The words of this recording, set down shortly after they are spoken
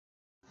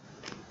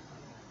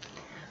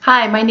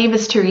Hi, my name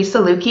is Theresa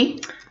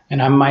Lueke.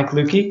 And I'm Mike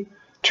Lueke.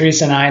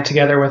 Theresa and I,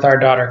 together with our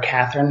daughter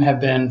Catherine, have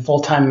been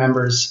full-time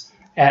members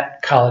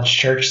at College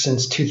Church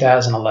since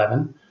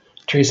 2011.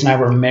 Theresa and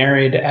I were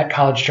married at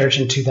College Church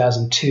in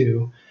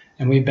 2002,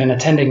 and we've been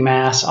attending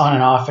Mass on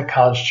and off at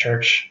College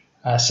Church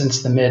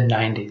since the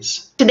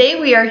mid-90s.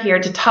 Today we are here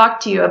to talk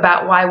to you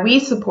about why we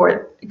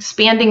support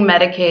expanding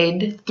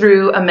Medicaid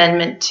through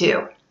Amendment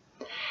 2.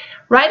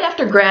 Right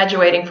after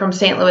graduating from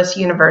St. Louis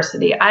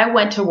University, I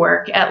went to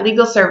work at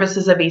Legal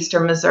Services of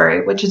Eastern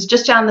Missouri, which is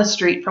just down the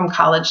street from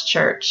College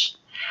Church.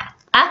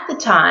 At the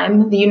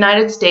time, the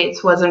United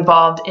States was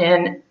involved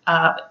in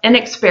an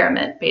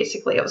experiment,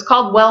 basically. It was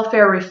called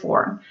welfare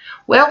reform.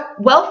 Well,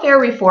 welfare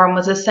reform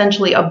was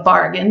essentially a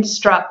bargain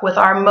struck with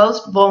our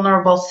most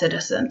vulnerable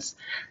citizens.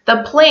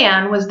 The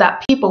plan was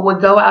that people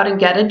would go out and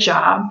get a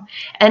job,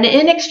 and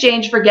in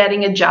exchange for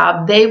getting a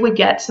job, they would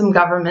get some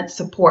government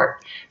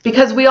support.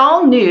 Because we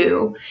all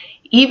knew,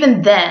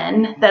 even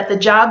then, that the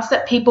jobs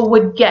that people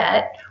would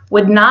get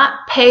would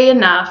not pay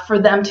enough for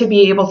them to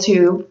be able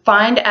to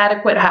find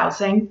adequate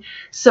housing,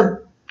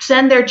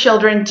 send their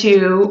children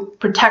to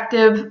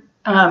protective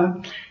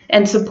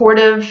and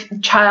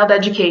supportive child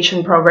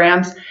education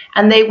programs,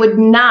 and they would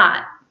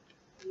not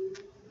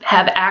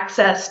have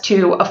access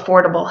to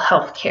affordable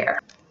health care.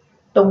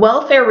 The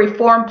welfare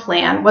reform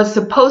plan was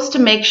supposed to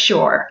make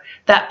sure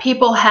that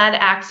people had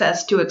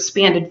access to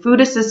expanded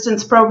food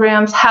assistance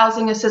programs,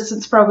 housing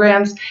assistance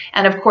programs,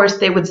 and of course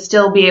they would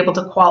still be able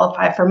to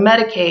qualify for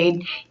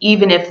Medicaid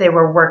even if they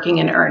were working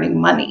and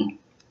earning money.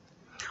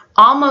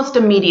 Almost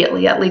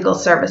immediately at Legal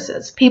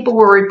Services, people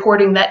were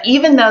reporting that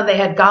even though they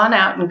had gone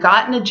out and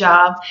gotten a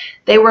job,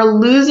 they were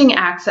losing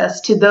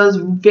access to those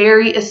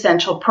very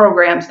essential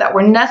programs that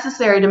were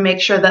necessary to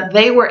make sure that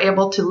they were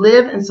able to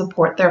live and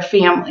support their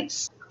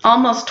families.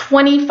 Almost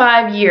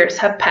 25 years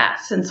have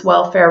passed since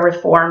welfare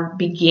reform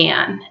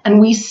began,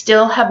 and we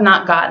still have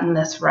not gotten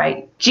this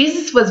right.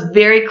 Jesus was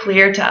very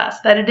clear to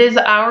us that it is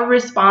our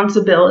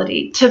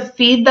responsibility to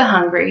feed the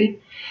hungry,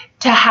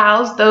 to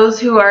house those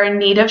who are in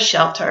need of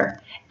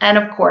shelter, and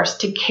of course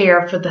to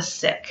care for the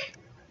sick.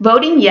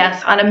 Voting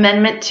yes on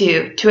Amendment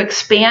 2 to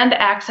expand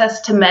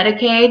access to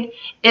Medicaid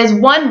is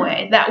one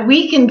way that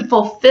we can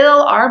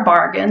fulfill our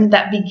bargain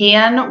that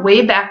began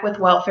way back with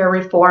welfare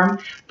reform,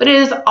 but it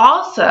is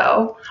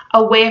also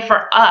a way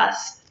for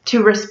us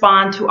to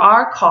respond to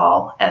our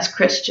call as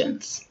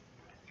Christians.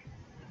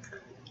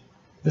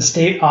 The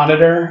state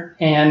auditor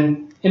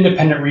and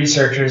independent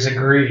researchers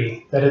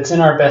agree that it's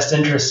in our best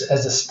interest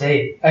as a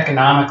state,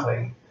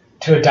 economically,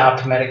 to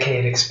adopt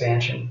Medicaid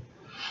expansion.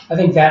 I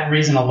think that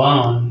reason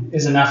alone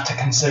is enough to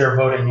consider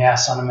voting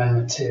yes on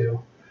Amendment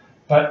 2.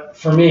 But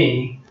for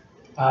me,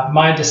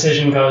 my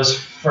decision goes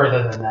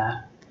further than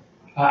that.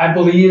 I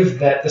believe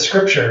that the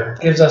Scripture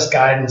gives us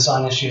guidance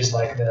on issues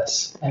like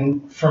this.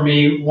 And for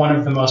me, one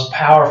of the most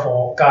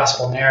powerful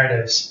gospel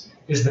narratives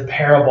is the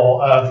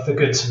parable of the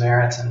Good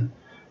Samaritan,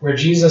 where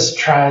Jesus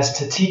tries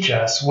to teach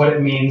us what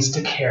it means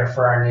to care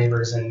for our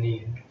neighbors in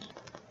need.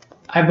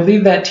 I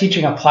believe that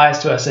teaching applies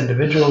to us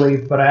individually,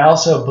 but I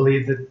also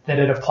believe that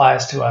it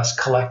applies to us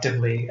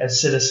collectively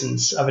as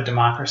citizens of a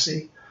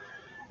democracy.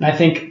 And I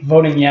think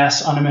voting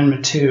yes on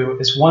Amendment 2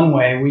 is one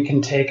way we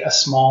can take a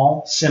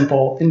small,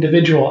 simple,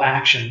 individual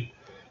action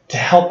to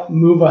help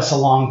move us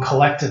along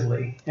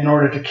collectively in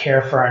order to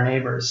care for our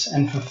neighbors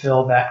and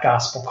fulfill that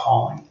gospel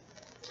calling.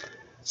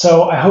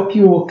 So I hope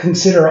you will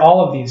consider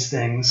all of these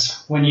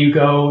things when you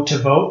go to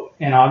vote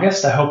in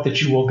August. I hope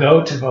that you will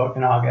go to vote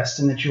in August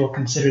and that you will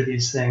consider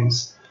these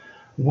things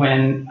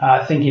when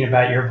thinking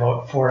about your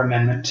vote for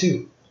Amendment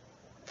 2.